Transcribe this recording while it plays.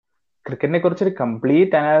ക്രിക്കറ്റിനെ കുറിച്ച് ഒരു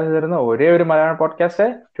കംപ്ലീറ്റ് അനാലിസിസ് തരുന്ന ഒരേ ഒരു മലയാളം പോഡ്കാസ്റ്റ്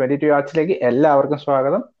 22 Yardsലേക്ക് എല്ലാവർക്കും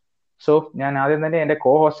സ്വാഗതം. സോ ഞാൻ ആദ്യം തന്നെ എന്റെ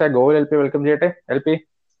co host Gokul L P welcome ചെയ്യട്ടെ. L P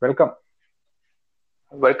welcome.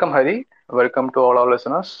 Welcome, Hari. Welcome to all our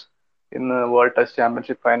listeners. ഇന്ന് world test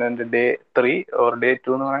championship ഫൈനലിന്റെ day 3 or day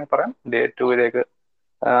 2 എന്ന് വേണമെങ്കിൽ പറയാം. ഡേ 2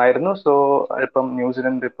 ആയിരുന്നു. സോ ഇപ്പം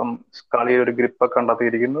ന്യൂസിലൻഡ് കളിയിൽ ഒരു ഗ്രിപ്പൊക്കെ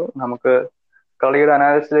കണ്ടെത്തിയിരിക്കുന്നു. നമുക്ക് കളിയുടെ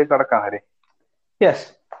അനാലിസിസിലേക്ക് കടക്കാം, Hari. Yes,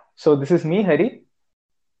 so this is me Hari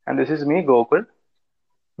and this is me Gokul.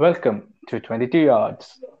 Welcome to 22 Yards.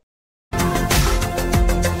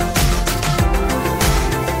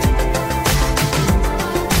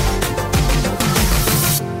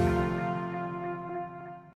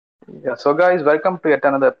 Yeah, so guys, welcome to yet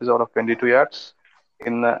another episode of 22 Yards.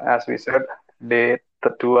 ഇന്ന്, as we said, ഡേ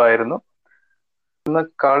 2 ആയിരുന്നു. ഇന്ന്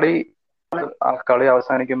കളി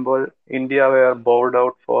അവസാനിക്കുമ്പോൾ India were bowled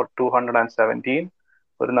out for 217.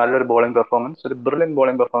 ഒരു നല്ലൊരു bowling performance, ഒരു brilliant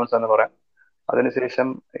bowling performance എന്ന് പറയാം. അതിനുശേഷം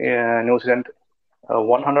New Zealand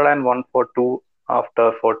 101 for 2 after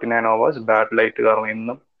 49 overs. Bad light കാരണം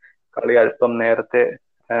ഇന്നും കളി അല്പം നേരത്തെ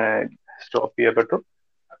സ്റ്റോപ്പ് ചെയ്യപ്പെട്ടു.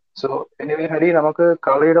 സോ എനിവേ ഹരി, നമുക്ക്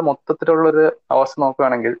കളിയുടെ മൊത്തത്തിലുള്ളൊരു അവസ്ഥ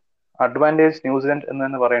നോക്കുകയാണെങ്കിൽ അഡ്വാൻറ്റേജ് ന്യൂസിലൻഡ് എന്ന്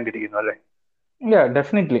തന്നെ പറയേണ്ടിയിരിക്കുന്നു, അല്ലേ?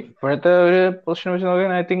 ഡെഫിനറ്റ്ലി ഇപ്പോഴത്തെ ഒരു പൊസിഷൻ വെച്ച്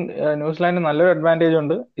നോക്കിയാൽ ഐ തിങ്ക് ന്യൂസിലാൻഡ് നല്ലൊരു അഡ്വാൻറ്റേജ്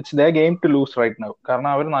ഉണ്ട്. It's the game to lose right now. കാരണം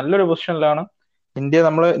അവർ നല്ലൊരു പൊസിഷനിലാണ്. ഇന്ത്യ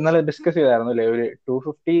നമ്മൾ ഇന്നലെ ഡിസ്കസ് ചെയ്തായിരുന്നു അല്ലേ, ഒരു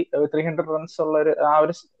 250 300 റൺസ് ഉള്ള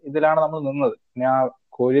ഒരു ഇതിലാണ് നമ്മൾ നിന്നത്. പിന്നെ ആ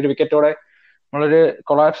കോഹ്ലി ഒരു വിക്കറ്റോടെ നമ്മളൊരു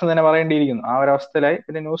കൊളാപ്സ് തന്നെ പറയേണ്ടിയിരിക്കുന്നു. ആ ഒരു അവസ്ഥയിലായി.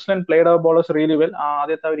 പിന്നെ New Zealand played our bowlers really well.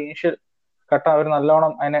 ആദ്യത്തെ ഒരു ഇനീഷ്യൽ ഘട്ടം അവർ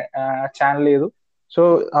നല്ലോണം അതിനെ ചാനൽ ചെയ്തു. സോ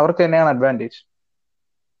അവർക്ക് തന്നെയാണ് അഡ്വാൻറ്റേജ്.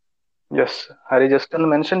 യെസ്, ഹരി ജസ്റ്റ് ഒന്ന്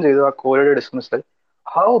മെൻഷൻ ചെയ്തു ആ കോഹ്ലിയുടെ dismissal.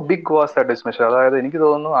 How big was the dismissal? അതായത് എനിക്ക്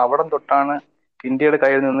തോന്നുന്നു അവിടെ തൊട്ടാണ് ഇന്ത്യയുടെ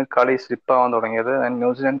കയ്യിൽ നിന്ന് കളി സ്ലിപ്പ് ആവാൻ തുടങ്ങിയത്. And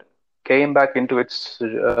New Zealand came back in to its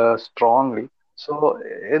strongly. So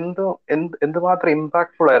എന്തുമാത്രം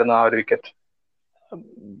ഇമ്പാക്ട്ഫുൾ ആയിരുന്നു ആ ഒരു വിക്കറ്റ്?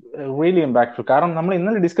 Really impactful. കാരണം നമ്മൾ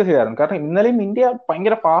ഇന്നലെ ഡിസ്കസ് ചെയ്തായിരുന്നു. കാരണം ഇന്നലെയും ഇന്ത്യ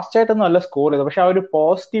ഭയങ്കര ഫാസ്റ്റ് ആയിട്ടൊന്നും അല്ല സ്കോർ ചെയ്തത്. പക്ഷെ ആ ഒരു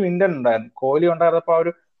പോസിറ്റീവ് ഇന്റന്റ് ഉണ്ടായിരുന്നു. കോഹ്ലി ഉണ്ടായിരുന്നപ്പോൾ ആ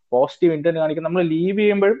ഒരു പോസിറ്റീവ് ഇന്റന്റ് കാണിക്കും. നമ്മൾ ലീവ്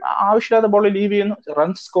ചെയ്യുമ്പോഴും ആവശ്യമില്ലാത്ത ബോൾ ലീവ് ചെയ്യുന്നു,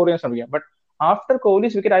 റൺസ് സ്കോർ ചെയ്യാൻ ശ്രമിക്കാം. But after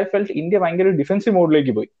Kohli's wicket I felt India ഭയങ്കര ഡിഫൻസീവ്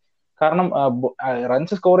മോഡിലേക്ക് പോയി. കാരണം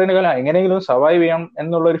റൺസ് സ്കോർ ചെയ്യുന്ന എങ്ങനെയെങ്കിലും സർവൈവ് ചെയ്യാം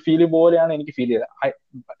എന്നുള്ള ഒരു ഫീൽ പോലെയാണ് എനിക്ക് ഫീൽ ചെയ്തത്.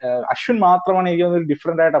 അശ്വിൻ മാത്രമാണ് എനിക്ക് ഒരു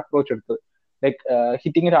ഡിഫറെന്റ് ആയിട്ട് അപ്രോച്ച് എടുത്തത്. ലൈക്ക്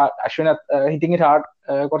ഹിറ്റിംഗ് ഇറ്റ് ഹാർഡ്,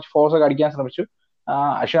 കുറച്ച് ഫോഴ്സ് ഒക്കെ അടിക്കാൻ ശ്രമിച്ചു.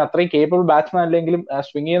 അശ്വിൻ അത്രയും കേപ്പബിൾ ബാറ്റ്സ്മാൻ അല്ലെങ്കിലും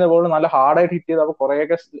സ്വിങ് ചെയ്യുന്ന ബോൾ നല്ല ഹാർഡായിട്ട് ഹിറ്റ് ചെയ്ത്, അപ്പോൾ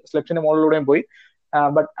കുറേയൊക്കെ സ്ലെപ്സിന്റെ മുകളിലൂടെയും പോയി.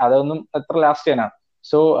 ബട്ട് അതൊന്നും എത്ര ലാസ്റ്റ് ചെയ്യാനാണ്.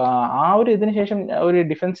 സോ ആ ഒരു ഇതിന് ശേഷം ഒരു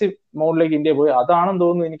ഡിഫൻസീവ് മോഡിലേക്ക് ഇന്ത്യ പോയി. അതാണെന്ന്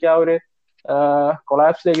തോന്നുന്നു എനിക്ക് ആ ഒരു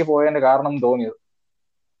കൊളാപ്സിലേക്ക് പോയതിന്റെ കാരണം തോന്നിയത്.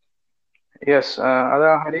 യെസ്, അത്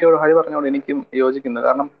ഹരി പറഞ്ഞോളൂ, എനിക്കും യോജിക്കുന്നത്.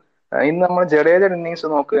 കാരണം ഇന്ന് നമ്മൾ ജഡേജ ഇന്നിങ്സ്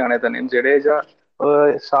നോക്കുകയാണെങ്കിൽ തന്നെ ജഡേജ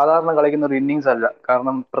സാധാരണ കളിക്കുന്ന ഒരു ഇന്നിങ്സ് അല്ല.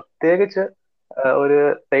 കാരണം പ്രത്യേകിച്ച് ഒരു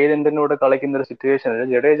ടെയിൽ എൻഡിനോട് കളിക്കുന്ന ഒരു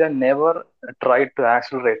സിറ്റുവേഷനിൽ Jadeja never try to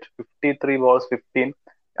accelerate. 53 balls 15.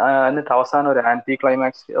 എന്നിട്ട് അവസാനം ഒരു ആന്റി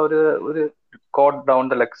ക്ലൈമാക്സ്, ഒരു caught down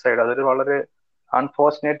the leg side. അതൊരു വളരെ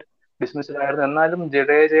അൺഫോർച്ചുനേറ്റ് ഡിസ്മിസൽ ആയിരുന്നു. എന്നാലും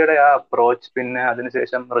ജഡേജയുടെ ആ അപ്രോച്ച്, പിന്നെ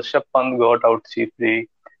അതിനുശേഷം ഋഷഭ് പന്ത് ഗോട്ട് ഔട്ട് ചീപ്ലി.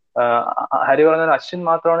 ഹരി പറഞ്ഞ അശ്വിൻ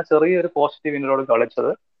മാത്രമാണ് ചെറിയൊരു പോസിറ്റീവ് ഇന്നലോട് കളിച്ചത്.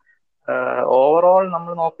 ഓവറോൾ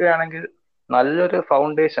നമ്മൾ നോക്കുകയാണെങ്കിൽ നല്ലൊരു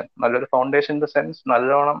ഫൗണ്ടേഷൻ ഇൻ ദ സെൻസ്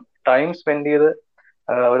നല്ലോണം ടൈം സ്പെൻഡ് ചെയ്ത്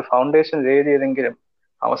ഒരു ഫൗണ്ടേഷൻ ലേ ചെയ്തെങ്കിലും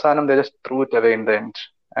അവസാനം they just threw it away in the end,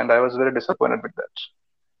 and I was very disappointed with that.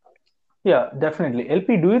 Definitely. L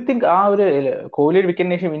P, do you think ആ ഒരു കോഹ്ലിയുടെ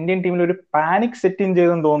വിക്കറ്റിന് ശേഷം ഇന്ത്യൻ ടീമിൽ ഒരു പാനിക് സെറ്റ് ഇൻ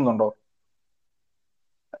ചെയ്തെന്ന് തോന്നുന്നുണ്ടോ?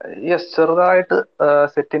 യെസ്, ചെറുതായിട്ട്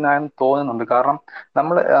സെറ്റ് ഇൻ ആയെന്ന് തോന്നുന്നുണ്ട്. കാരണം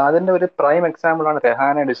നമ്മൾ അതിന്റെ ഒരു പ്രൈം എക്സാമ്പിൾ ആണ്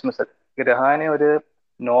രഹാനെ ഡിസ്മിസൽ. രഹാനെ ഒരു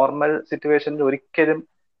നോർമൽ സിറ്റുവേഷനിൽ ഒരിക്കലും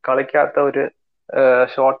കളിക്കാത്ത ഒരു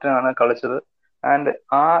ഷോട്ടിനാണ് കളിച്ചത്. ആൻഡ്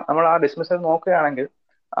നമ്മൾ ആ ഡിസ്മിസൽ നോക്കുകയാണെങ്കിൽ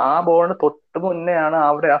ആ ബോളിന് തൊട്ട് മുന്നെയാണ്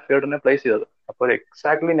അവിടെ ആ ഫീൽഡിനെ പ്ലേസ് ചെയ്തത്. അപ്പോൾ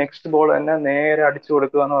എക്സാക്ട്ലി നെക്സ്റ്റ് ബോൾ തന്നെ നേരെ അടിച്ചു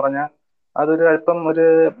കൊടുക്കുക എന്ന് പറഞ്ഞാൽ അതൊരു അല്പം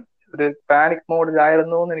ഒരു പാനിക്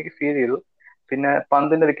മോഡിലായിരുന്നു എന്ന് എനിക്ക് ഫീൽ ചെയ്തു. പിന്നെ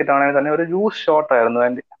പന്തിന്റെ വിക്കറ്റ് ആണെങ്കിൽ തന്നെ ഒരു ലൂസ് ഷോട്ട് ആയിരുന്നു.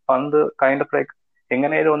 And Pant kind of like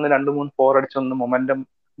എങ്ങനെയും 1 2 3 4 അടിച്ചൊന്ന് മൊമെന്റം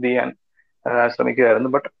ചെയ്യാൻ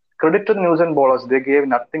ശ്രമിക്കുകയായിരുന്നു. ബട്ട് ക്രെഡിറ്റ് ടു ന്യൂസ് and bowlers, they gave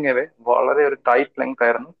nothing away. വളരെ ഒരു ടൈറ്റ് ലെങ്ത്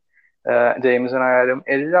ആയിരുന്നു. ജെയിംസൺ ആയാലും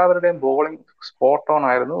എല്ലാവരുടെയും ബോളിംഗ് സ്പോട്ട് ഓൺ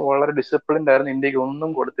ആയിരുന്നു. വളരെ ഡിസിപ്ലിൻഡ് ആയിരുന്നു. ഇന്ത്യക്ക്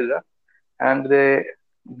ഒന്നും കൊടുത്തില്ല. And they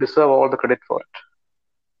deserve all the credit for it.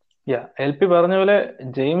 L P പറഞ്ഞ പോലെ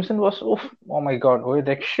Jamieson was oh my God, ഒരു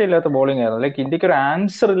രക്ഷയില്ലാത്ത ബോളിംഗ് ആയിരുന്നു. ലൈക്ക് ഇന്ത്യക്ക് ഒരു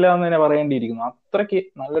ആൻസർ ഇല്ല എന്ന് തന്നെ പറയേണ്ടിയിരിക്കുന്നു. അത്രയ്ക്ക്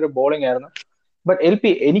നല്ലൊരു ബോളിംഗ് ആയിരുന്നു. ബട്ട് എൽ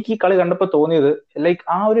പി, എനിക്ക് ഈ കളി കണ്ടപ്പോൾ തോന്നിയത് ലൈക്ക്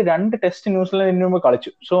ആ ഒരു 2 ടെസ്റ്റ് ന്യൂസിലൻഡിന് മുമ്പ്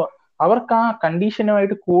കളിച്ചു. സോ അവർക്ക് ആ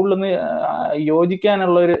കണ്ടീഷനുമായിട്ട് കൂടുതൽ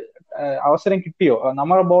യോജിക്കാനുള്ള ഒരു അവസരം കിട്ടിയോ?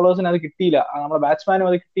 നമ്മുടെ ബോളേഴ്സിന് അത് കിട്ടിയില്ല, നമ്മുടെ ബാറ്റ്സ്മാനും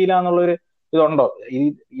അത് കിട്ടിയില്ല എന്നുള്ളൊരു ഇതുണ്ടോ?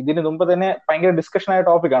 ഇതിന് മുമ്പ് തന്നെ ഭയങ്കര ഡിസ്കഷൻ ആയ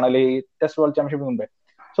ടോപ്പിക് ആണല്ലേ ഈ ടെസ്റ്റ് വേൾഡ് ചാമ്പ്യൻഷിപ്പ് മുമ്പേ.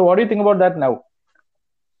 So what you think about that now?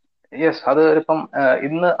 Yes, അത് ഇപ്പം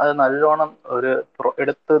ഇന്ന് അത് നല്ലോണം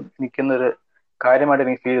എടുത്ത് നിൽക്കുന്ന ഒരു കാര്യമായിട്ട്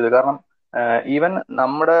എനിക്ക് ഫീൽ ചെയ്തു. കാരണം ഈവൻ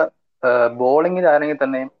നമ്മുടെ ബോളിങ്ങിലാണെങ്കിൽ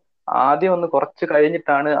തന്നെയും ആദ്യം ഒന്ന് കുറച്ച്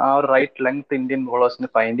കഴിഞ്ഞിട്ടാണ് ആ ഒരു റൈറ്റ് ലെങ്ത് ഇന്ത്യൻ ബോളേഴ്സിന്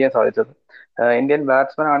ഫൈൻഡ് ചെയ്യാൻ സാധിച്ചത്. ഇന്ത്യൻ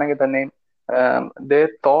ബാറ്റ്സ്മാൻ ആണെങ്കിൽ തന്നെയും ദേ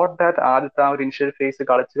തോട്ട് ദാറ്റ് ആദ്യത്തെ ആ ഒരു ഇനിഷ്യൽ ഫേസ്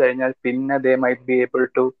കളിച്ചു കഴിഞ്ഞാൽ പിന്നെ they might be able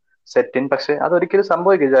to set in. പക്ഷെ അതൊരിക്കലും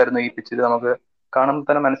സംഭവിക്കില്ലായിരുന്നു ഈ പിച്ചിൽ. നമുക്ക് കാണുമ്പോൾ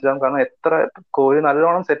തന്നെ മനസ്സിലാവും. കാരണം എത്ര കോഹ്ലി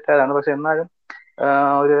നല്ലോണം സെറ്റ് ആയതാണ്, പക്ഷെ എന്നാലും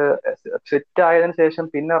ഒരു സെറ്റ് ആയതിനു ശേഷം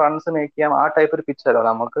പിന്നെ റൺസ് മേക്ക് ചെയ്യാം ആ ടൈപ്പ് ഒരു പിച്ചല്ല.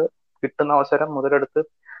 നമുക്ക് കിട്ടുന്ന അവസരം മുതലെടുത്ത്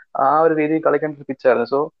ആ ഒരു രീതിയിൽ കളിക്കേണ്ട ഒരു പിച്ചായിരുന്നു.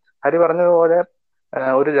 സോ ഹരി പറഞ്ഞതുപോലെ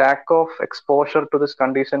ഒരു lack of exposure to this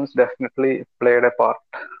conditions definitely played A part.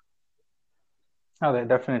 അതെ,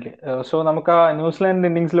 ഡെഫിനറ്റ്ലി. സോ നമുക്ക് ആ ന്യൂസിലാൻഡ്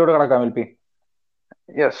ഇന്നിംഗ്സിലൂടെ കടക്കാം എൽ പി.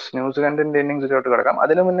 യെസ്, ന്യൂസിലാൻഡിന്റെ ഇന്നിംഗ്സിലോട്ട് കിടക്കാം.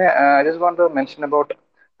 അതിനു മുന്നേ I just want to mention about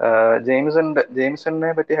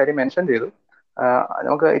ജെയിംസണിനെ പറ്റി ഹരി മെൻഷൻ ചെയ്തു.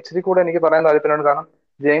 നമുക്ക് ഇച്ചിരി കൂടെ എനിക്ക് പറയാൻ താല്പര്യമുണ്ട്. കാരണം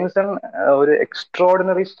ജെയിംസൺ ഒരു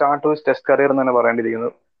extraordinary start to test career എന്ന് തന്നെ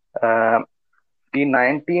പറയേണ്ടിയിരിക്കുന്നു. ഈ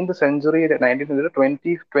 19th സെഞ്ചുറി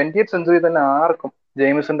 20th സെഞ്ചുറി തന്നെ ആർക്കും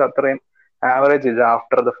ജെയിംസന്റെ അത്രയും ആവറേജ് ഇല്ല.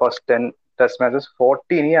 After the first 10 test matches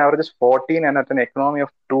 14, ഈ ആവറേജ് 14 ആൻഡ് എക്കണോമി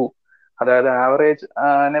ഓഫ് 2. അതായത് ആവറേജ്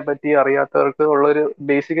പറ്റി അറിയാത്തവർക്ക് ഉള്ളൊരു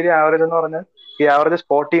ബേസിക്കലി ആവറേജ് എന്ന് പറഞ്ഞാൽ ഈ ആവറേജ്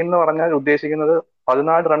 14 എന്ന് പറഞ്ഞാൽ ഉദ്ദേശിക്കുന്നത്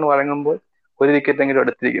 14 റൺ വഴങ്ങുമ്പോൾ ഒരു വിക്കറ്റ് എങ്കിലും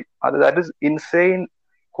എടുത്തിരിക്കും. That is insane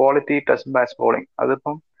quality test bats bowling.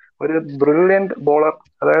 അതിപ്പം ഒരു ബ്രില്യന്റ് ബോളർ.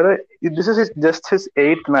 അതായത് this is just his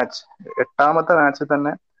 8th match. 8ാമത്തെ മാച്ചിൽ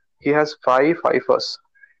തന്നെ ഹി ഹാസ് 5 ഫൈഫേഴ്സ്.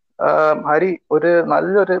 ഹരി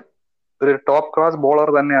നല്ലൊരു ടോപ്പ് ക്ലാസ് ബോളർ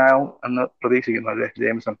തന്നെ ആവും എന്ന് പ്രതീക്ഷിക്കുന്നു അല്ലേ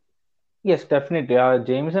ജെയിംസൺ? Yes, definitely. ആ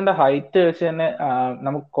ജെയിംസിന്റെ ഹൈറ്റ് വെച്ച് തന്നെ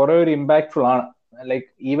നമുക്ക് കുറെ ഒരു ഇമ്പാക്ട്ഫുൾ ആണ്. Like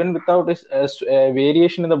even without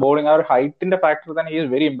variation in the bowling, ആ ഒരു ഹൈറ്റിന്റെ ഫാക്ടർ തന്നെ ഈസ്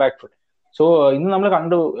വെരി ഇമ്പാക്ട്ഫുൾ. സോ ഇന്ന് നമ്മൾ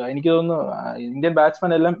കണ്ടു, എനിക്ക് തോന്നുന്നു ഇന്ത്യൻ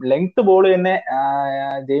ബാറ്റ്സ്മാൻ എല്ലാം ലെങ്ത് ബോൾ തന്നെ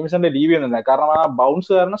ജെയിംസന്റെ ലീവ് ചെയ്യുന്നില്ല. കാരണം ആ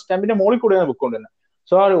ബൗൺസ് കാരണം സ്റ്റമ്പിന്റെ മുകളിൽ കൂടെയാണ് പൊയ്ക്കൊണ്ടിരുന്നത്.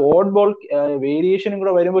 സോ ആ ഒരു ഓഡ് ബോൾ വേരിയേഷനും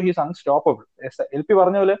കൂടെ വരുമ്പോൾ ഹീസ് അൺസ്റ്റോപ്പബിൾ. എൽ പി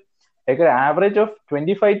പറഞ്ഞ പോലെ ആവറേജ് ഓഫ്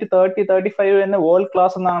 25 to 30, 35 തന്നെ വേൾഡ്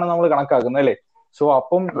ക്ലാസ് എന്നാണ് നമ്മൾ കണക്കാക്കുന്നത് അല്ലേ? സോ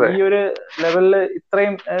അപ്പം ഈ ഒരു ലെവലിൽ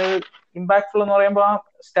ഇത്രയും ഇമ്പാക്ട്ഫുൾ എന്ന് പറയുമ്പോൾ ആ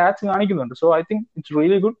സ്റ്റാറ്റ്സ് കാണിക്കുന്നുണ്ട്. So I think it's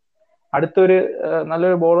really good. അടുത്തൊരു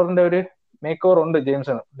നല്ലൊരു ബോളറിന്റെ ഒരു മേക്ക് ഓവർ ഉണ്ട്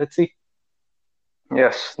ജെയിംസണ്. Let's see.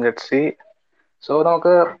 Yes, let's see. So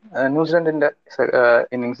നമുക്ക് ന്യൂസിലൻഡിന്റെ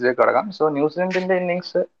ഇന്നിങ്സിലേക്ക് കടക്കാം. So ന്യൂസിലൻഡിന്റെ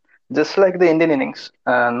innings just like the Indian innings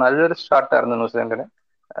നല്ലൊരു സ്റ്റാർട്ടായിരുന്നു ന്യൂസിലൻഡിന്.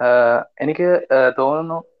 എനിക്ക്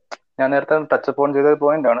തോന്നുന്നു, ഞാൻ നേരത്തെ ടച്ച് അപ്പോൺ ചെയ്ത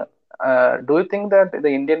പോയിന്റ് ആണ്. Do you think that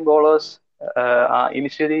the Indian bowlers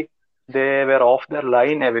initially they were of there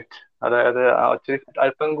line A bit? അതായത്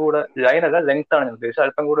അല്പം കൂടെ ലൈൻ അല്ല, ലെങ്ത് ആണ് ഞാൻ ഉദ്ദേശിച്ചത്.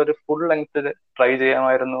 അല്പം കൂടെ ഒരു ഫുൾ ലെങ്ത്തിൽ ട്രൈ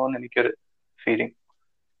ചെയ്യാമായിരുന്നു എന്ന് എനിക്കൊരു ഫീലിംഗ്.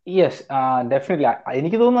 Yes, definitely.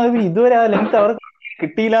 എനിക്ക് തോന്നുന്നത് ഇതുവരെ ആ ലെങ്ത് അവർക്ക്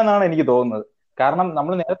കിട്ടിയില്ല എന്നാണ് എനിക്ക് തോന്നുന്നത്. കാരണം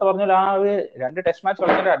നമ്മൾ നേരത്തെ പറഞ്ഞ ആ ഒരു 2 ടെസ്റ്റ് മാച്ച്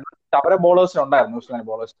കളിച്ചതിന്റെ അഡ്വാൻറ്റേജ് അവരെ ബോളേഴ്സിന് ഉണ്ടായിരുന്നു, ന്യൂസിലാൻഡ്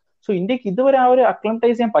ബോളേഴ്സ്. സോ ഇന്ത്യക്ക് ഇതുവരെ ആ ഒരു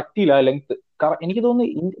അക്ലമറ്റൈസ് ചെയ്യാൻ പറ്റിയില്ല ആ ലെങ്ത്. എനിക്ക്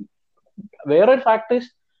തോന്നുന്നു വേറൊരു factors,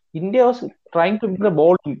 India was trying to win the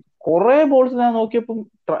bowling. കുറെ ബോൾസ് ഞാൻ നോക്കിയപ്പം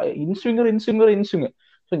ഇൻസ്വിംഗർ.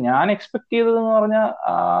 സോ ഞാൻ എക്സ്പെക്ട് ചെയ്തതെന്ന് പറഞ്ഞാൽ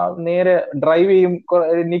നേരെ ഡ്രൈവ് ചെയ്യും,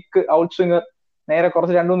 നിക്ക് ഔട്ട് സ്വിംഗർ, നേരെ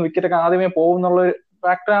കുറച്ച് 2-3 വിക്കറ്റ് ഒക്കെ ആദ്യമേ പോകും എന്നുള്ളൊരു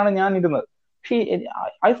ഫാക്ടറാണ് ഞാൻ ഇരുന്നത്. പക്ഷേ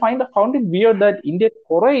I found it weird that India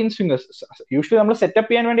കുറെ ഇൻസ്വിംഗേഴ്സ് യൂഷ്വലി നമ്മൾ സെറ്റപ്പ്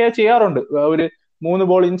ചെയ്യാൻ വേണ്ടി അത് ചെയ്യാറുണ്ട്. ഒരു 3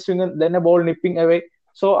 ball inswing, then ball nipping away.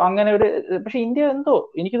 So അങ്ങനെ ഒരു, പക്ഷെ ഇന്ത്യ എന്തോ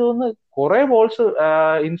എനിക്ക് തോന്നുന്നു കുറെ ബോൾസ്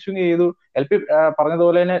ഇൻസ്വിംഗ് ചെയ്തു. എൽ പി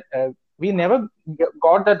പറഞ്ഞതുപോലെ തന്നെ we never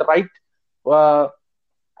got that right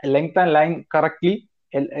length and line correctly.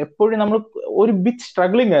 എപ്പോഴും നമ്മൾ ഒരു ബിറ്റ്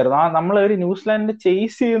സ്ട്രഗ്ലിംഗ് ആയിരുന്നു. നമ്മൾ ഒരു ന്യൂസിലാൻഡിനെ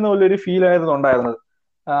ചേസ് ചെയ്യുന്ന പോലെ ഒരു ഫീൽ ആയിരുന്നു ഉണ്ടായിരുന്നത്.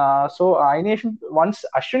 സോ അതിനുശേഷം വൺസ്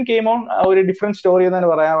അശ്വിൻ കെയിം ഓൺ ഒരു ഡിഫറെന്റ് സ്റ്റോറി എന്ന് തന്നെ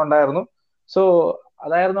പറയാനുണ്ടായിരുന്നു. സോ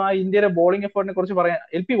അതായിരുന്നു ആ ഇന്ത്യയുടെ ബോളിംഗ് എഫേർട്ടിനെ കുറിച്ച് പറയാൻ.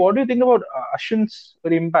 L P, what do you think about Ashwin's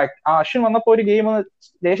ഒരു ഇമ്പാക്ട്? അശ്വിൻ വന്നപ്പോ ഒരു ഗെയിം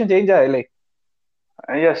ലേശം ചേഞ്ച് ആയല്ലേ?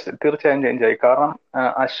 യെസ്, തീർച്ചയായും ചേഞ്ച് ആയി. കാരണം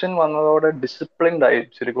അശ്വിൻ വന്നതോടെ ഡിസിപ്ലിൻഡ് ആയി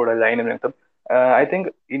ഇച്ചിരി കൂടെ ലൈനിൽ നിന്നും. ഐ തിങ്ക്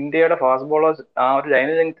ഇന്ത്യയുടെ ഫാസ്റ്റ് ബോളേഴ്സ് ആ ഒരു ലൈൻ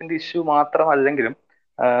ലെങ്ത്തിന്റെ ഇഷ്യൂ മാത്രമല്ലെങ്കിലും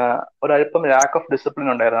ഒരല്പം ലാക്ക് ഓഫ് ഡിസിപ്ലിൻ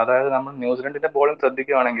ഉണ്ടായിരുന്നു. അതായത് നമ്മൾ ന്യൂസിലൻഡിന്റെ ബോളിംഗ്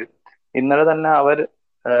ശ്രദ്ധിക്കുകയാണെങ്കിൽ ഇന്നലെ തന്നെ അവർ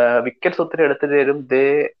വിക്കറ്റ്സ് ഒത്തിരി എടുത്തു തരും. They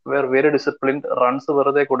were very disciplined. Runs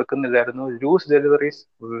വെറുതെ കൊടുക്കുന്നില്ലായിരുന്നു. Loose deliveries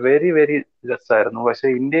very very less ആയിരുന്നു. പക്ഷെ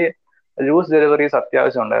ഇന്ത്യ ലൂസ് ഡെലിവറീസ്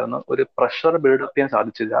അത്യാവശ്യം ഉണ്ടായിരുന്നു. ഒരു പ്രഷർ ബിൽഡപ്പ് ചെയ്യാൻ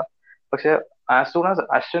സാധിച്ചില്ല. പക്ഷെ as soon as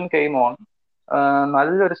Ashwin came on,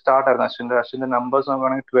 നല്ലൊരു സ്റ്റാർട്ടായിരുന്നു അശ്വിന്റെ നമ്പേഴ്സ്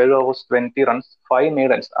നോക്കുകയാണെങ്കിൽ 12 overs 20 runs 5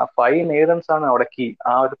 maidens. ആ 5 maidens ആണ് അവിടെ കീ.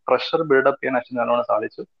 ആ ഒരു പ്രഷർ ബിൽഡപ്പ് ചെയ്യാൻ അശ്വിൻ നല്ലോണം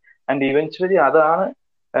സാധിച്ചു. ആൻഡ് ഇവൻച്വലി അതാണ്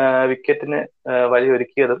വിക്കറ്റിന്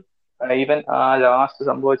വഴിയൊരുക്കിയത്. ഈവൻ ആ ലാസ്റ്റ്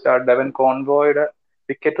സംഭവിച്ച ആ ഡെവൻ കോൺവോയുടെ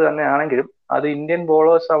വിക്കറ്റ് തന്നെയാണെങ്കിലും അത് ഇന്ത്യൻ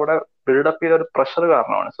ബോളേഴ്സ് അവിടെ ബിൽഡപ്പ് ചെയ്ത ഒരു പ്രഷർ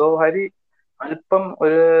കാരണമാണ്. സോ ഹരി അല്പം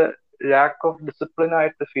ഒരു ലാക്ക് ഓഫ് ഡിസിപ്ലിൻ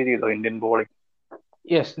ആയിട്ട് ഫീൽ ചെയ്തോ ഇന്ത്യൻ ബോളിംഗ്?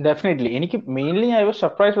 Yes, definitely. എനിക്ക് mainly I was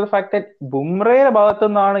surprise with the fact that ബുംറയുടെ ഭാഗത്തു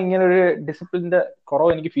നിന്നാണ് ഇങ്ങനെ ഒരു ഡിസിപ്ലിന്റെ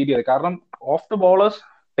കുറവ് എനിക്ക് ഫീൽ ചെയ്തത്. കാരണം of the bowlers,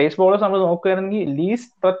 pace bowlers നമ്മൾ നോക്കുകയാണെങ്കിൽ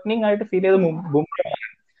ലീസ്റ്റ് ത്രട്ടനിങ് ആയിട്ട് ഫീൽ ചെയ്ത് ബുംറയാണ്.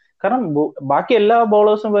 കാരണം ബാക്കി എല്ലാ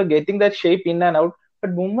ബോളേഴ്സും getting that shape in and out.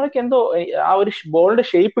 But ബുംറയ്ക്ക് എന്തോ ആ ഒരു ബോളിന്റെ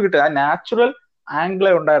ഷേപ്പ് കിട്ടുക, ആ നാച്ചുറൽ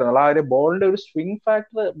ആംഗിളേ ഉണ്ടായിരുന്നുള്ളൂ. ആ ഒരു ബോളിന്റെ ഒരു സ്വിംഗ്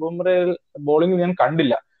ഫാക്ടർ ബുംറയിൽ ബോളിംഗിൽ ഞാൻ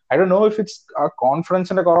കണ്ടില്ല. ഐ ഡോ നോ ഇഫ് ഇറ്റ്സ് ആ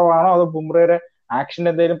കോൺഫിഡൻസിന്റെ കുറവാണോ അതോ ബുംറയുടെ ആക്ഷന്റെ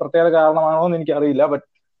എന്തെങ്കിലും പ്രത്യേക കാരണമാണോ എന്ന് എനിക്ക് അറിയില്ല. But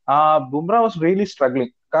Bumrah was really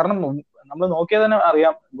struggling. കാരണം നമ്മൾ നോക്കിയാൽ തന്നെ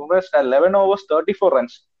അറിയാം, ബുംറ 11 overs 34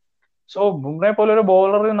 runs. സോ ബുംറയെ പോലെ ഒരു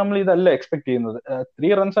ബോളറിൽ നമ്മൾ ഇതല്ല എക്സ്പെക്ട് ചെയ്യുന്നത്.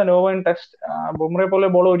 3 runs and over in test ബുംറയെ പോലെ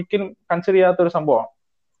ബോളർ ഒരിക്കലും കൺസിഡർ ചെയ്യാത്ത ഒരു സംഭവമാണ്.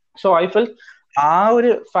 സോ ഐ ഫെൽ ആ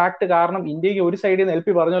ഒരു ഫാക്ട് കാരണം ഇന്ത്യക്ക് ഒരു സൈഡിൽ നിന്ന് LP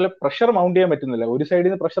പറഞ്ഞ പോലെ പ്രഷർ മൗണ്ട് ചെയ്യാൻ പറ്റുന്നില്ല. ഒരു സൈഡിൽ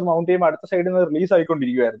നിന്ന് പ്രഷർ മൗണ്ട് ചെയ്യുമ്പോൾ അടുത്ത സൈഡിൽ നിന്ന് റിലീസ്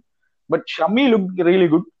ആയിക്കൊണ്ടിരിക്കുവായിരുന്നു. But Shami look really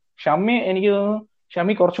good. Shami എനിക്ക് തോന്നുന്നു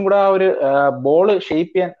ഷമി കുറച്ചും കൂടെ ആ ഒരു ബോൾ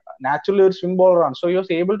ഷേപ്പ് ചെയ്യാൻ നാച്ചുറലി ഒരു സ്വിംഗ് ബോളറാണ്. So you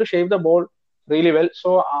was able to shape the ball really well.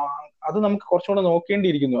 So അത് നമുക്ക് കുറച്ചും കൂടെ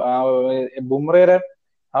നോക്കേണ്ടിയിരിക്കുന്നു ബുംറയുടെ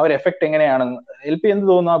ആ ഒരു എഫക്ട് എങ്ങനെയാണെന്ന്. LP എന്ത്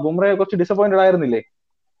തോന്നുന്നു? ബുംറയെ കുറച്ച് ഡിസപ്പോയിന്റഡ് ആയിരുന്നില്ലേ?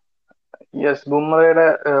 യെസ്, ബുംറയുടെ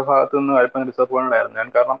ഭാഗത്തു നിന്ന് അല്പം ഡിസപ്പോയിന്റഡ് ആയിരുന്നു ഞാൻ.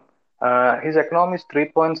 കാരണം ഹിസ് എക്കണോമി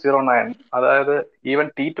 3.09. അതായത് ഈവൻ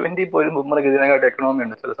T20 പോലും ബുംറയ്ക്ക് ഇതിനെക്കാട്ട് എക്കണോമി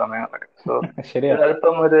ഉണ്ട് ചില സമയങ്ങളൊക്കെ. സോ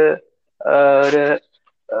അല്പം ഒരു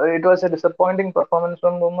it was A disappointing performance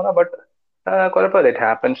from Bumrah. But കുഴപ്പമില്ല, it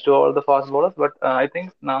happens to all the fast bowlers. But I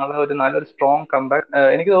think നാളെ ഒരു നല്ലൊരു സ്ട്രോങ് കംബാക്ക്.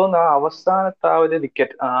 എനിക്ക് തോന്നുന്നു ആ അവസാനത്തെ ആ ഒരു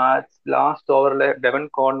വിക്കറ്റ്, ലാസ്റ്റ് ഓവറിലെ ഡെവൻ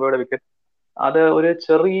കോൺവേയുടെ വിക്കറ്റ്, അത് ഒരു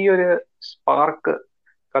ചെറിയൊരു സ്പാർക്ക്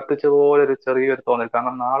കത്തിച്ച പോലെ ഒരു ചെറിയൊരു തോന്നൽ.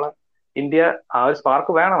 കാരണം നാളെ ഇന്ത്യ ആ ഒരു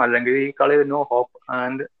സ്പാർക്ക് വേണം, അല്ലെങ്കിൽ ഈ കളി നോ ഹോപ്പ്.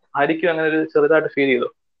 ആൻഡ് ഹരിക്കും അങ്ങനെ ഒരു ചെറുതായിട്ട് ഫീൽ ചെയ്തു?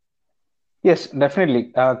 Yes, definitely.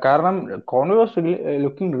 കാരണം Conway was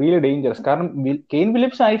looking really dangerous. കാരണം കെയ്ൻ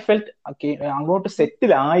വില്യംസ് ഐ ഫെൽറ്റ് അങ്ങോട്ട്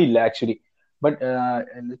സെറ്റിൽ ആയില്ല ആക്ച്വലി. ബട്ട്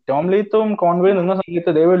ടോം ലീത്തും കോൺവേ നിന്ന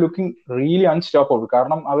സമയത്ത് they were looking really unstoppable.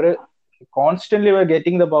 കാരണം അവര് constantly were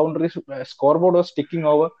getting the boundaries, scoreboard was ticking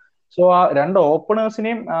over. So ആ രണ്ട്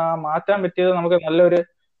ഓപ്പണേഴ്സിനെയും മാറ്റാൻ പറ്റിയത് നമുക്ക് നല്ലൊരു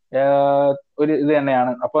ഒരു ഇത്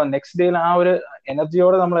തന്നെയാണ്. അപ്പൊ നെക്സ്റ്റ് ഡേയിൽ ആ ഒരു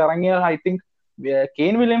എനർജിയോടെ നമ്മൾ ഇറങ്ങിയാൽ I think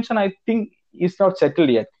Kane Williamson I think is not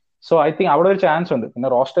settled yet. So I think അവിടെ ഒരു ചാൻസ് ഉണ്ട്. പിന്നെ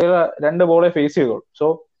റോസ്റ്റേൽ 2 ബോളെ ഫേസ് ചെയ്തോളൂ. So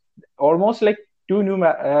almost like 2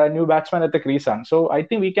 new batsman at crease ആണ്. So I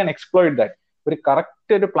think we can exploit that. ഒരു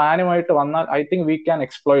കറക്റ്റ് ഒരു പ്ലാനുമായിട്ട് വന്നാൽ I think we can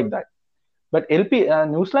exploit that. But LP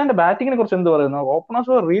New Zealand ബാറ്റിങ്ങിനെ കുറിച്ച് എന്ത് പറയുന്നു?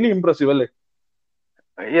 ഓപ്പണേഴ്സ് വർ റിയലി ഇംപ്രസീവ് അല്ലേ?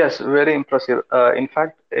 Yes, very impressive.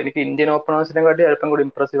 ഇൻഫാക്ട് എനിക്ക് ഇന്ത്യൻ ഓപ്പണേഴ്സിനെ കാട്ടി അല്പം കൂടി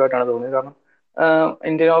ഇംപ്രസീവ് ആയിട്ടാണ് തോന്നിയത്. കാരണം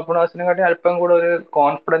ഇന്ത്യൻ ഓപ്പണേഴ്സിനെ കാട്ടി അല്പം കൂടെ ഒരു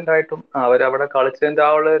കോൺഫിഡന്റ് ആയിട്ടും അവരവിടെ കളിച്ചതിന്റെ ആ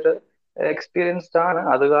ഉള്ള ഒരു എക്സ്പീരിയൻസ്ഡ് ആണ്.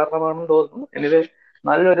 അത് കാരണമാണെന്ന് തോന്നുന്നു. എനിവേ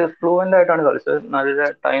നല്ലൊരു ഫ്ലുവന്റ് ആയിട്ടാണ് കളിച്ചത്.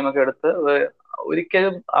 നല്ല ടൈം ഒക്കെ എടുത്ത്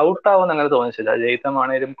ഒരിക്കലും ഔട്ട് ആവുമെന്ന് അങ്ങനെ തോന്നിച്ചില്ല. ജയ്തം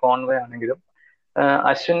ആണെങ്കിലും കോൺവേ ആണെങ്കിലും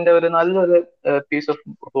അശ്വിന്റെ ഒരു നല്ലൊരു പീസ് ഓഫ്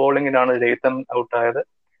ബോളിങ്ങിലാണ് ജയ്തം ഔട്ട് ആയത്.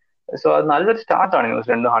 സോ അത് നല്ലൊരു സ്റ്റാർട്ടാണ്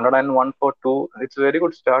New Zealand. 101 for 2, it's very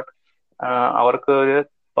good start. അവർക്ക് ഒരു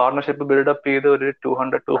പാർട്ണർഷിപ്പ് ബിൽഡപ്പ് ചെയ്ത് ഒരു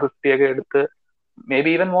 200-250 ഒക്കെ എടുത്ത് may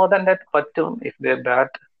be even more than that പറ്റും if they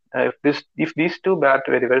bat, if these two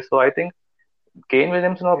bat very well. So I think Kane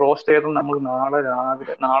വില്യംസിനോ റോസ്റ്റ് ചെയ്ത് നമ്മൾ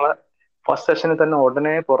നാളെ ഫസ്റ്റ് സെഷനിൽ തന്നെ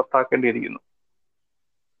ഉടനെ പുറത്താക്കേണ്ടിയിരിക്കുന്നു.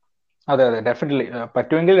 അതെ അതെ, ഡെഫിനറ്റ്ലി.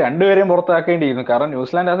 പറ്റുമെങ്കിൽ രണ്ടുപേരെയും പുറത്താക്കേണ്ടിയിരുന്നു. കാരണം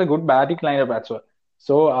New Zealand has a good batting line of batsman.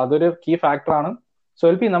 So അതൊരു കീ ഫാക്ടറാണ്. സോ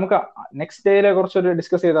LP നമുക്ക് നെക്സ്റ്റ് ഡേയിലെ കുറിച്ചൊരു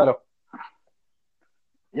ഡിസ്കസ് ചെയ്താലോ?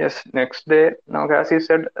 യെസ്, നെക്സ്റ്റ് ഡേ നമുക്ക് ആസ് യു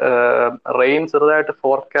സെഡ് റെയിൻ ചെറുതായിട്ട്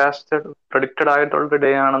ഫോർകാസ്റ്റഡ് പ്രഡിക്റ്റഡ് ആയിട്ടുള്ള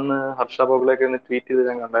ഡേ ആണെന്ന് ഹർഷ ബോബ്ലേക്ക് ഒന്ന് ട്വീറ്റ് ചെയ്ത്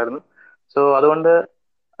ഞാൻ കണ്ടായിരുന്നു. സോ അതുകൊണ്ട്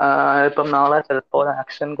ഇപ്പം നാളെ ചിലപ്പോൾ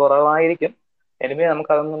ആക്ഷൻ കുറവായിരിക്കും. എനിവേ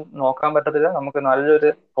നമുക്ക് അതൊന്നും നോക്കാൻ പറ്റത്തില്ല. നമുക്ക് നല്ലൊരു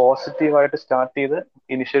പോസിറ്റീവായിട്ട് സ്റ്റാർട്ട് ചെയ്ത്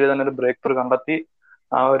ഇനിഷ്യലി തന്നെ ഒരു ബ്രേക്ക് ത്രൂ കണ്ടെത്തി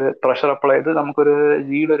ആ ഒരു പ്രഷർ അപ്ലൈ ചെയ്ത് നമുക്കൊരു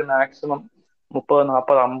ലീഡ് ഒരു മാക്സിമം 30,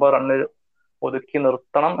 40, 50 റണ്ണിൽ ഒതുക്കി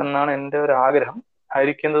നിർത്തണം എന്നാണ് എൻ്റെ ഒരു ആഗ്രഹം.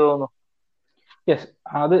 ആയിരിക്കും എന്ത് തോന്നുന്നു? യെസ്,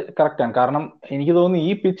 അത് കറക്റ്റ് ആണ്. കാരണം എനിക്ക് തോന്നുന്നു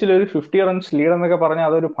ഈ പിച്ചിൽ ഒരു 50 runs ലീഡ് എന്നൊക്കെ പറഞ്ഞാൽ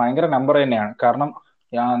അതൊരു ഭയങ്കര നമ്പർ തന്നെയാണ്. കാരണം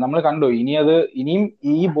നമ്മൾ കണ്ടു ഇനിയും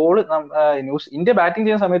ഈ ബോൾ ഇന്ത്യ ബാറ്റിംഗ്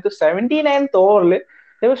ചെയ്യുന്ന സമയത്ത് 79th ഓവറിൽ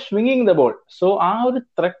സ്വിംഗിങ് ദ ബോൾ. സോ ആ ഒരു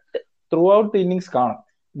threat throughout the innings കാണും.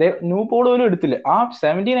 ന്യൂ ബോൾ പോലും എടുത്തില്ല. ആ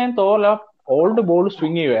 79th ഓവറിൽ ആ ഓൾഡ് ബോൾ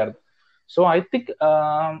സ്വിംഗ് ചെയ്യുമായിരുന്നു. സോ ഐ തിങ്ക്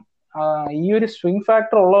ഈ ഒരു സ്വിംഗ്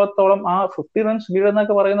ഫാക്ടർ ഉള്ളത്തോളം ആ 50 runs ലീഡ്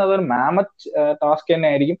എന്നൊക്കെ പറയുന്നത് അതൊരു മാമത്ത് ടാസ്ക് തന്നെ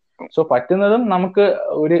ആയിരിക്കും. സോ പറ്റുന്നതും നമുക്ക്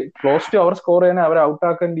ഒരു ക്ലോസ് ടു അവർ സ്കോർ ചെയ്യാൻ അവരെ ഔട്ട്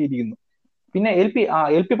ആക്കേണ്ടിയിരിക്കുന്നു. പിന്നെ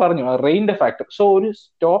LP പറഞ്ഞു റെയിന്റെ ഫാക്ടർ. സോ ഒരു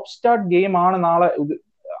ടോപ്പ് സ്റ്റാർട്ട് ഗെയിം ആണ് നാളെ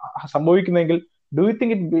സംഭവിക്കുന്നതെങ്കിൽ Do you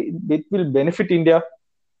think it will benefit India?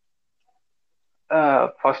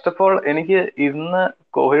 First of all എനിക്ക് ഇന്ന്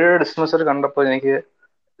കോഹ്ലിയുടെ ഡിസ്മിസൽ കണ്ടപ്പോൾ എനിക്ക്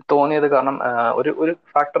തോന്നിയത്, കാരണം ഒരു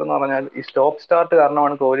ഫാക്ടർ എന്ന് പറഞ്ഞാൽ ഈ സ്റ്റോപ്പ് സ്റ്റാർട്ട്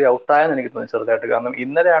കാരണമാണ് കോഹ്ലി ഔട്ടായെന്ന് എനിക്ക് തോന്നി ചെറുതായിട്ട്. കാരണം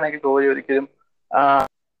ഇന്നലെ ആണെങ്കിൽ കോഹ്ലി ഒരിക്കലും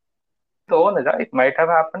തോന്നുന്നില്ല, ഇറ്റ് മൈറ്റ്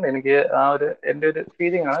ഹാവ് ഹാപ്പൻ. എനിക്ക് ആ ഒരു എന്റെ ഒരു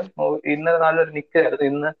ഫീലിംഗ് ആണ്. ഇന്നലെ നല്ലൊരു നിക്കായിരുന്നു.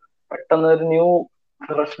 ഇന്ന് പെട്ടെന്ന് ഒരു ന്യൂ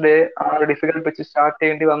ഫ്രഷ് ഡേ ആ ഒരു ഡിഫിക്കൽട്ട് വെച്ച് സ്റ്റാർട്ട്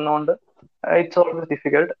ചെയ്യേണ്ടി വന്നതുകൊണ്ട് ഇറ്റ്സ് ഓൾവേസ്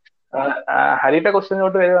ഡിഫിക്കൽട്ട്. ഹരിയുടെ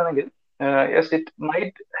ക്വസ്റ്റ്യനിലോട്ട് വരികയാണെങ്കിൽ yes, it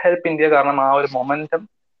might help India. കാരണം ആ ഒരു മൊമെന്റം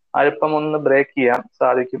അല്പം ഒന്ന് ബ്രേക്ക് ചെയ്യാൻ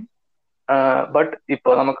സാധിക്കും. ബട്ട്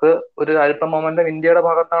ഇപ്പൊ നമുക്ക് ഒരു അല്പം മൊമെന്റം ഇന്ത്യയുടെ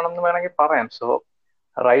ഭാഗത്താണെന്ന് വേണമെങ്കിൽ പറയാം. സോ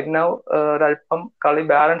റൈറ്റ് നൗ ഒരല്പം കളി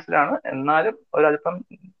ബാലൻസ്ഡിലാണ്, എന്നാലും ഒരല്പം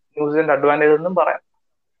ന്യൂസിലൻഡ് അഡ്വാൻറ്റേജ് എന്നും പറയാം.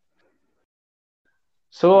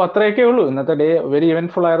 സോ അത്രയൊക്കെ ഉള്ളൂ ഇന്നത്തെ ഡേ. വെരി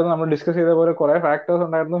ഇവന്റ്ഫുൾ ആയിരുന്നു. നമ്മൾ ഡിസ്കസ് ചെയ്ത പോലെ കുറെ ഫാക്ടേഴ്സ്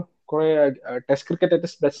ഉണ്ടായിരുന്നു. കുറെ ടെസ്റ്റ് ക്രിക്കറ്റ്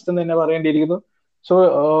അറ്റ് ബെസ്റ്റ് എന്ന് തന്നെ പറയേണ്ടിയിരിക്കുന്നു. സോ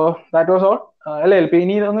ദാറ്റ് വാസ് ഓൾ അല്ലേ?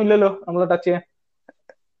 ഇനി ഇതൊന്നും ഇല്ലല്ലോ നമ്മൾ ടച്ച് ചെയ്യാൻ.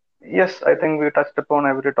 Yes, I think we touched upon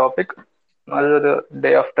every topic. നല്ലൊരു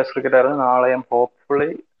ഡേ ഓഫ് ടെസ്റ്റ് ക്രിക്കറ്റ് ആയിരുന്നു. നാളെയും ഹോപ്പ്ഫുള്ളി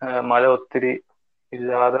മഴ ഒത്തിരി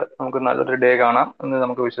ഇല്ലാതെ നമുക്ക് നല്ലൊരു ഡേ കാണാം എന്ന്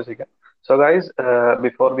നമുക്ക് വിശ്വസിക്കാം. So guys,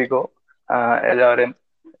 before we go, എല്ലാവരെയും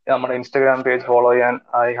നമ്മുടെ ഇൻസ്റ്റാഗ്രാം പേജ് ഫോളോ ചെയ്യാൻ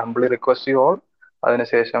I humbly request you all.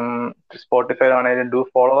 അതിനുശേഷം സ്പോട്ടിഫൈ ആണെങ്കിലും do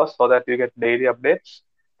follow us so that you get daily updates,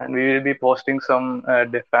 and we will be posting some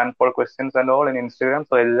fan poll questions and all in Instagram.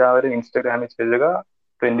 So എല്ലാവരും ഇൻസ്റ്റാഗ്രാമിൽ ചെല്ലുക,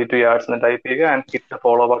 22 yards എന്ന് type ചെയ്യുക and hit the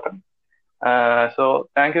follow button. So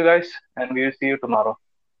thank you guys, and we will see you tomorrow.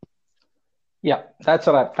 Yeah, that's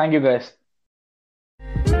all right. Thank you guys.